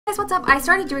Guys, what's up? I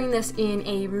started doing this in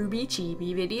a Ruby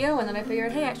Chibi video, and then I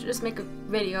figured, hey, I should just make a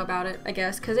video about it, I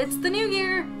guess, because it's the new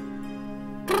year!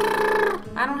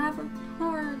 I don't have a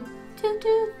horn. Toot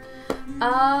toot.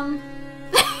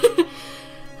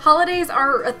 Holidays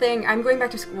are a thing. I'm going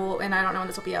back to school, and I don't know when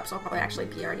this will be up, so I'll probably actually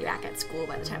be already back at school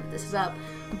by the time this is up.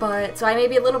 But, so I may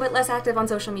be a little bit less active on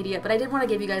social media, but I did want to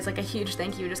give you guys, like, a huge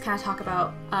thank you, just kind of talk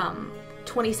about,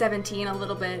 2017 a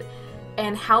little bit,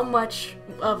 and how much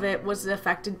of it was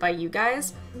affected by you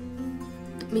guys.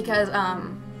 Because,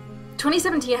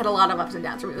 2017 had a lot of ups and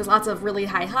downs. It was lots of really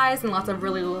high highs and lots of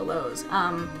really low lows.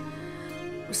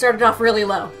 We started off really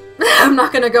low. I'm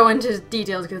not gonna go into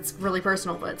details because it's really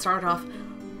personal, but it started off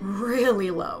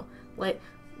really low. Like,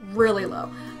 really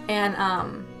low.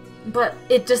 And, but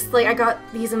it just, like, I got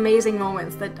these amazing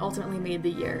moments that ultimately made the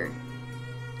year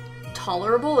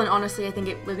tolerable, and honestly I think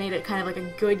it made it kind of like a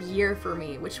good year for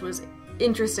me, which was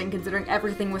interesting considering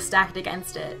everything was stacked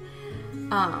against it.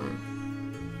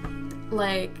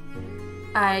 Like,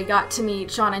 I got to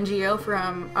meet Sean and Gio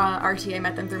from RT. I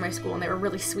met them through my school, and they were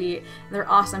really sweet. They're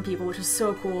awesome people, which was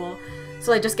so cool.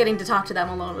 So like, just getting to talk to them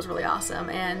alone was really awesome,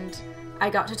 and I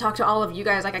got to talk to all of you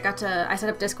guys. Like, I set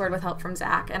up Discord with help from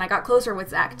Zach, and I got closer with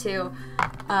Zach too,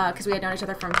 because we had known each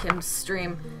other from Kim's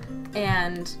stream,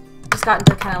 and just got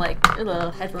into kind of like,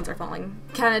 ugh, headphones are falling,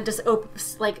 kind of just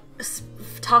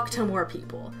talk to more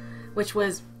people, which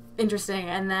was interesting.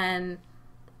 And then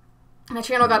my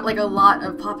channel got like a lot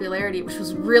of popularity, which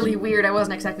was really weird. I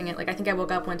wasn't expecting it. Like, I think I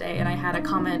woke up one day and I had a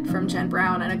comment from Jen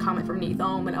Brown and a comment from Neith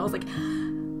Ohm, and I was like,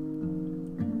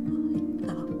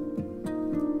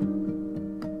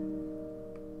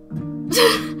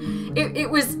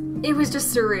 it was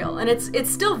just surreal, and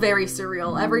it's still very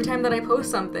surreal every time that I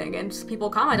post something and just people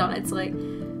comment on it. It's like,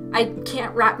 I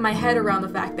can't wrap my head around the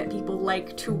fact that people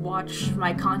like to watch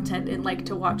my content and like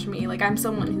to watch me. Like, I'm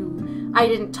someone who, I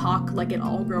didn't talk like at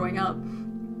all growing up.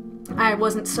 I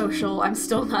wasn't social. I'm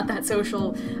still not that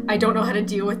social. I don't know how to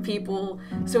deal with people.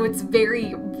 So it's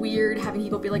very weird having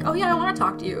people be like, oh yeah, I want to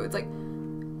talk to you. It's like,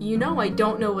 you know I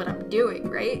don't know what I'm doing,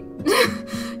 right?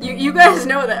 you guys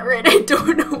know that, right? I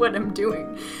don't know what I'm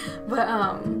doing. But,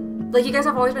 like, you guys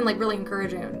have always been, like, really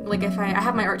encouraging. Like, if I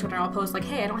have my art Twitter, I'll post, like,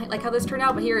 hey, I don't like how this turned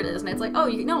out, but here it is. And it's like, oh,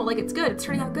 you know, like, it's good. It's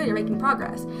turning out good. You're making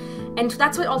progress. And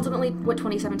that's what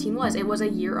 2017 was. It was a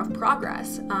year of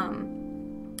progress.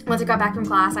 Once I got back from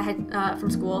class, I had, from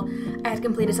school, I had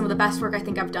completed some of the best work I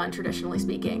think I've done, traditionally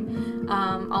speaking.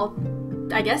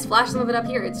 I guess flash some of it up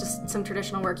here. It's just some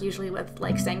traditional work, usually with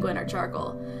like sanguine or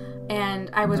charcoal. And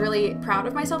I was really proud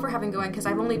of myself for having going, because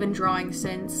I've only been drawing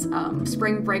since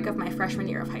spring break of my freshman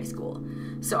year of high school.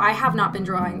 So I have not been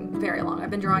drawing very long. I've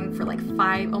been drawing for like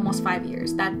almost 5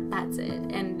 years. That's it.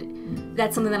 And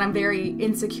that's something that I'm very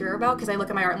insecure about, because I look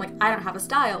at my art and I'm like, I don't have a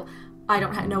style. I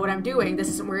don't know what I'm doing. This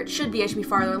isn't where it should be. I should be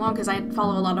farther along, because I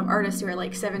follow a lot of artists who are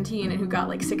like 17 and who got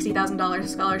like $60,000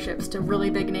 scholarships to really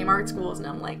big name art schools, and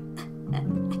I'm like, I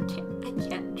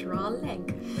can't draw a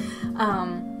leg.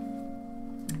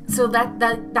 So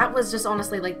that was just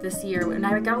honestly like this year, and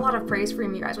I got a lot of praise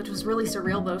from you guys, which was really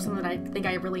surreal, but it was something that I think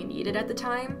I really needed at the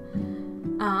time.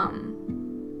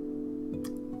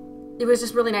 It was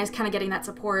just really nice kind of getting that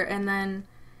support. And then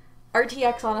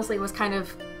RTX honestly was kind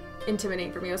of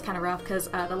intimidating for me. It was kind of rough, because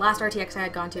the last RTX I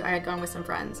had gone with some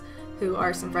friends who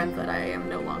are some friends that I am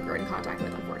no longer in contact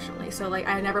with, unfortunately. So like,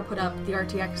 I never put up the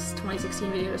RTX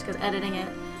 2016 videos because editing it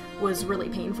was really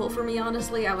painful for me,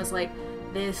 honestly. I was like,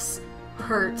 this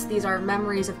hurts. These are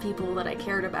memories of people that I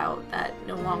cared about that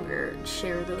no longer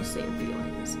share those same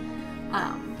feelings.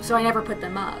 So I never put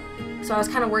them up. So I was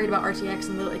kind of worried about RTX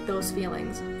and like those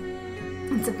feelings.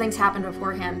 And some things happened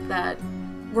beforehand that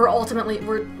were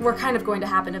kind of going to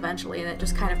happen eventually, and it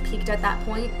just kind of peaked at that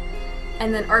point.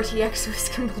 And then RTX was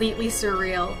completely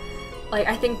surreal. Like,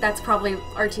 I think that's probably,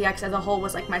 RTX as a whole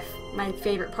was like my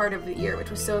favorite part of the year,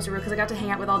 which was so surreal, because I got to hang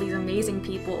out with all these amazing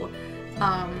people.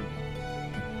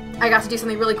 I got to do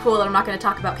something really cool that I'm not going to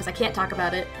talk about because I can't talk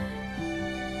about it.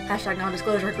 Hashtag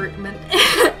non-disclosure agreement.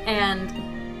 And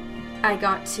I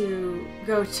got to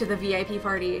go to the VIP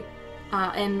party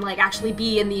and like actually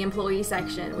be in the employee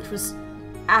section, which was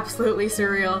absolutely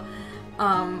surreal.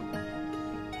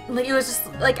 Like, it was just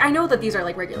like, I know that these are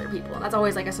like regular people, and that's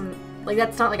always like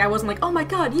that's not like, I wasn't like, oh my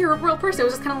god, you're a real person. It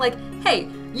was just kind of like, hey,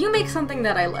 you make something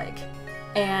that I like,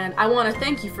 and I want to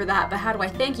thank you for that, but how do I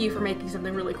thank you for making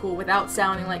something really cool without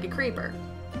sounding like a creeper?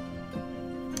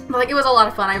 But like, it was a lot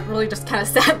of fun. I really just kind of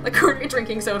sat in the corner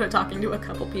drinking soda, talking to a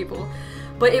couple people,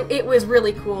 but it was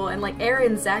really cool. And like, Arryn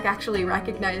and Zach actually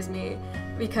recognized me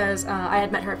because I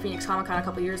had met her at Phoenix Comic Con a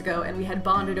couple years ago, and we had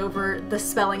bonded over the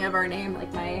spelling of our name.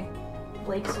 Like,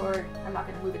 Blake's sword. I'm not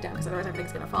gonna move it down because otherwise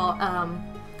everything's gonna fall.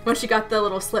 When she got the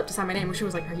little slip to sign my name, she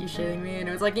was like, "Are you shitting me?" And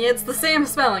it was like, "Yeah, it's the same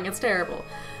spelling. It's terrible."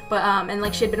 But and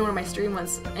like she had been in one of my stream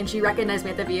once, and she recognized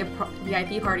me at the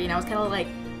VIP party, and I was kind of like,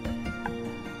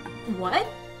 "What?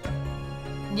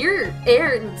 You're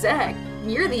Arryn Zeg.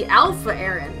 You're the alpha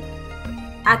Arryn."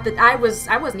 I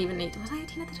wasn't even 18. Was I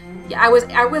 18 at the time? Yeah,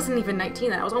 I wasn't even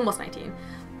 19 then. I was almost 19.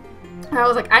 And I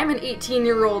was like, I'm an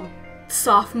 18-year-old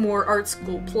sophomore art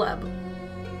school pleb,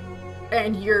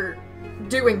 and you're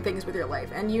doing things with your life,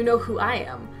 and you know who I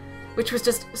am, which was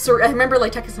just I remember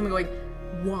like texting someone going,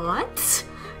 "What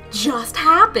just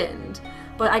happened?"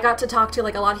 But I got to talk to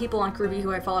like a lot of people on Groovy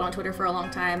who I followed on Twitter for a long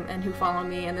time and who follow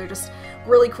me, and they're just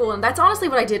really cool. And that's honestly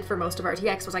what I did for most of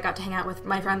RTX, was I got to hang out with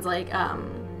my friends like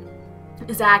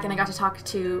Zach, and I got to talk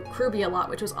to Kruby a lot,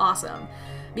 which was awesome.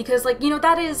 Because, like, you know,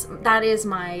 that is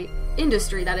my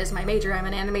industry, that is my major. I'm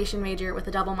an animation major with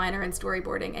a double minor in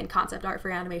storyboarding and concept art for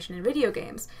animation and video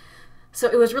games. So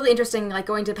it was really interesting, like,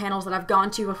 going to panels that I've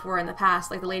gone to before in the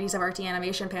past, like the Ladies of RT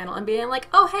Animation panel, and being like,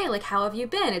 "Oh, hey, like, how have you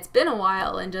been? It's been a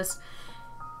while," and just,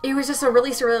 it was just a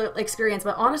really surreal experience.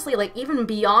 But honestly, like, even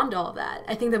beyond all that,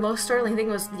 I think the most startling thing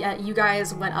was, yeah, you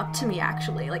guys went up to me,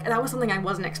 actually. Like, that was something I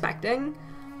wasn't expecting.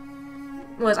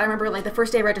 I remember, like, the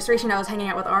first day of registration, I was hanging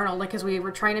out with Arnold, like, because we were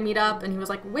trying to meet up, and he was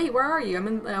like, "Wait, where are you?"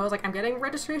 And I was like, "I'm getting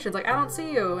registrations." Like, "I don't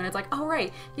see you." And it's like, "Oh,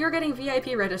 right, you're getting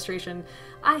VIP registration.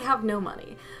 I have no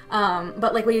money."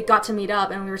 But, like, we got to meet up,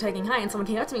 and we were taking hi, and someone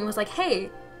came up to me and was like, "Hey,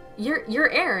 you're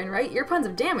Arryn, right? You're Puns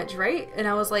of Damage, right?" And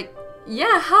I was like,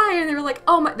 "Yeah, hi." And they were like,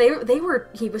 "Oh, my,"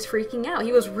 he was freaking out.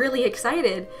 He was really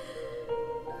excited.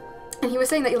 And he was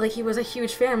saying that, like, he was a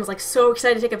huge fan, was, like, so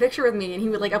excited to take a picture with me, and he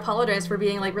would, like, apologize for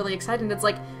being, like, really excited. And it's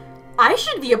like, I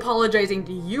should be apologizing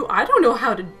to you. I don't know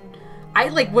how to... I,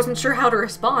 like, wasn't sure how to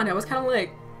respond. I was kind of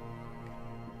like...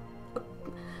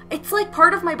 It's, like,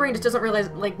 part of my brain just doesn't realize,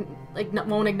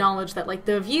 won't acknowledge that, like,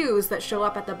 the views that show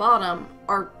up at the bottom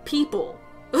are people.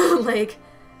 Like,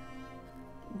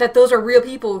 that those are real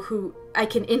people who I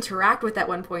can interact with at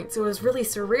one point. So it was really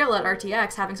surreal at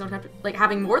RTX having someone come like,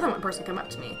 having more than one person come up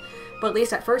to me. But at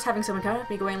least at first having someone come up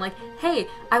to me going like, "Hey,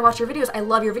 I watch your videos, I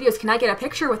love your videos, can I get a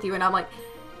picture with you?" And I'm like,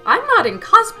 "I'm not in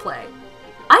cosplay.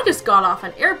 I just got off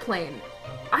an airplane.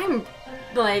 I'm,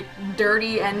 like,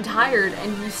 dirty and tired,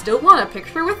 and you still want a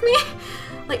picture with me?"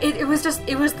 Like, it was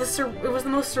the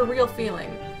most surreal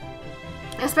feeling.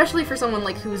 Especially for someone,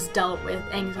 like, who's dealt with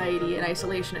anxiety and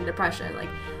isolation and depression, like,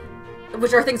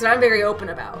 which are things that I'm very open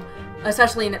about.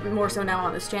 Especially more so now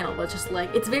on this channel, but just,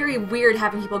 like, it's very weird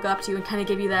having people go up to you and kind of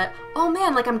give you that, "Oh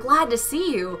man, like, I'm glad to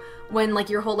see you," when, like,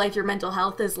 your whole life, your mental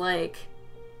health is, like,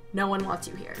 no one wants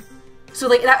you here. So,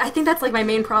 like, I think that's, like, my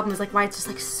main problem is, like, why it's just,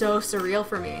 like, so surreal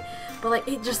for me. But, like,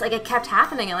 it just, like, it kept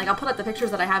happening, and, like, I'll put up the pictures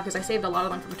that I have because I saved a lot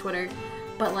of them from Twitter,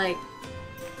 but, like,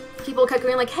 people kept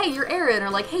going, like, "Hey, you're Arryn,"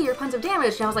 or, like, "Hey, you're Puns of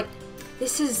Damage," and I was like,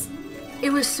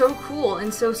 it was so cool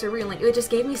and so surreal. Like, it just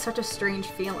gave me such a strange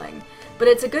feeling. But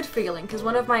it's a good feeling, because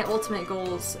one of my ultimate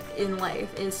goals in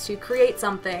life is to create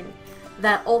something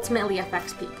that ultimately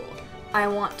affects people. I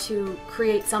want to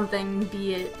create something,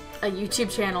 be it a YouTube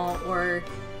channel, or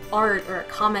art, or a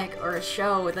comic, or a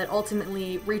show, that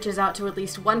ultimately reaches out to at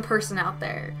least one person out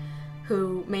there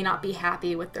who may not be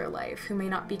happy with their life, who may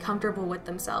not be comfortable with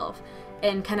themselves,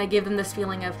 and kind of give them this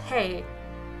feeling of, hey,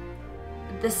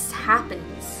 this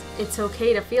happens. It's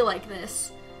okay to feel like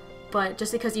this. But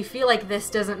just because you feel like this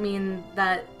doesn't mean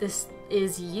that this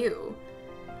is you.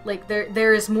 Like,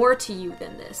 there is more to you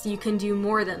than this. You can do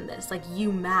more than this. Like,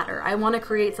 you matter. I want to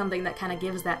create something that kind of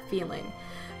gives that feeling.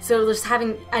 So just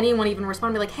having anyone even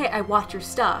respond, be like, "Hey, I watch your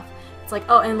stuff." It's like,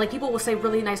 oh, and, like, people will say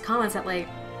really nice comments that, like,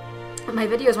 my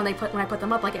videos, when I put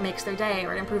them up, like, it makes their day,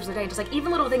 or it improves their day. Just, like,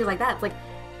 even little things like that. It's like,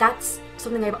 that's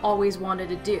something I've always wanted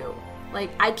to do. Like,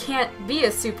 I can't be a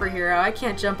superhero, I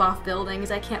can't jump off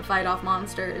buildings, I can't fight off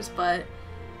monsters, but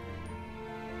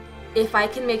if I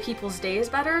can make people's days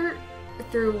better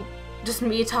through just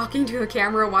me talking to a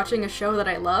camera, watching a show that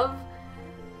I love,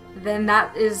 then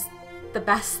that is the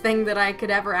best thing that I could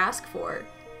ever ask for.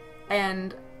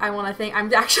 And I want to thank—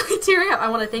 I'm actually tearing up. I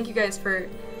want to thank you guys for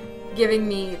giving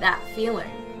me that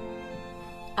feeling,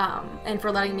 and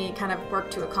for letting me kind of work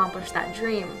to accomplish that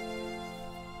dream.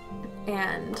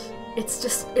 And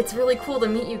it's really cool to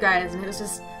meet you guys, and it was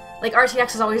just, like,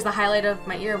 RTX is always the highlight of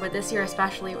my year, but this year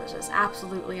especially was just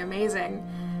absolutely amazing,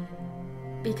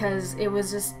 because it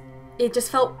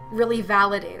just felt really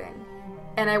validating,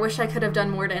 and I wish I could have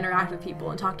done more to interact with people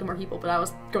and talk to more people, but I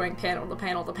was going panel to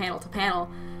panel to panel to panel.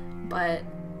 But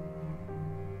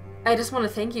I just want to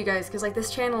thank you guys, because, like,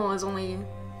 this channel is only,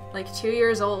 like, 2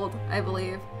 years old, I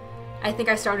believe, I think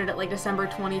I started at like December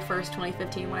 21st,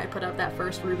 2015 when I put up that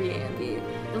first Ruby AMV.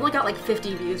 It only got like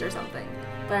 50 views or something.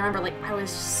 But I remember like I was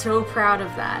so proud of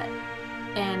that.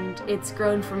 And it's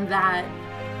grown from that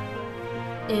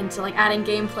into like adding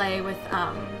gameplay with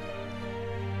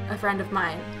a friend of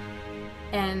mine.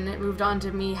 And it moved on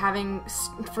to me having,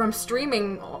 from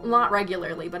streaming, not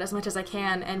regularly, but as much as I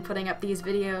can, and putting up these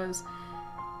videos.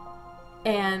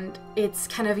 And it's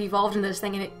kind of evolved into this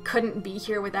thing, and it couldn't be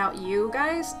here without you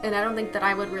guys, and I don't think that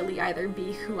I would really either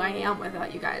be who I am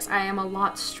without you guys. I am a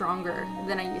lot stronger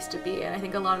than I used to be, and I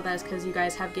think a lot of that is because you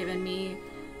guys have given me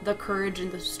the courage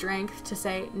and the strength to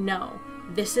say, no,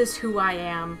 this is who I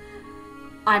am.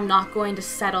 I'm not going to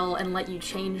settle and let you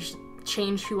change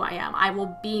who I am. I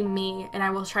will be me, and I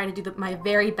will try to do my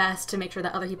very best to make sure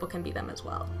that other people can be them as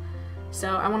well.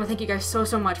 So I want to thank you guys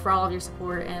so much for all of your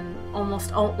support, and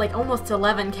almost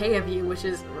 11K of you, which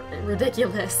is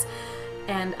ridiculous.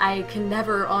 And I can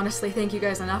never honestly thank you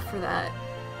guys enough for that.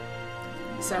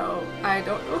 So I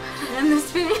don't know how to end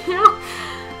this video,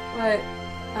 but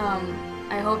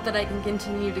I hope that I can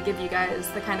continue to give you guys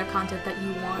the kind of content that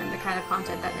you want, the kind of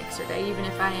content that makes your day, even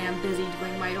if I am busy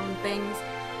doing my own things.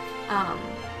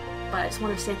 But I just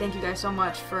wanted to say thank you guys so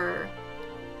much for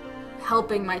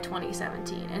helping my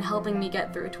 2017 and helping me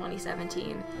get through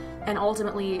 2017, and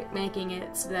ultimately making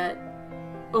it so that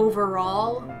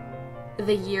overall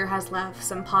the year has left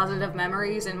some positive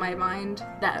memories in my mind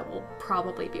that will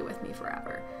probably be with me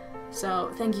forever.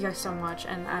 So thank you guys so much,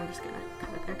 and I'm just gonna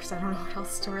cut it there because I don't know what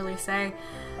else to really say,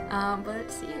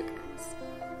 but see you guys.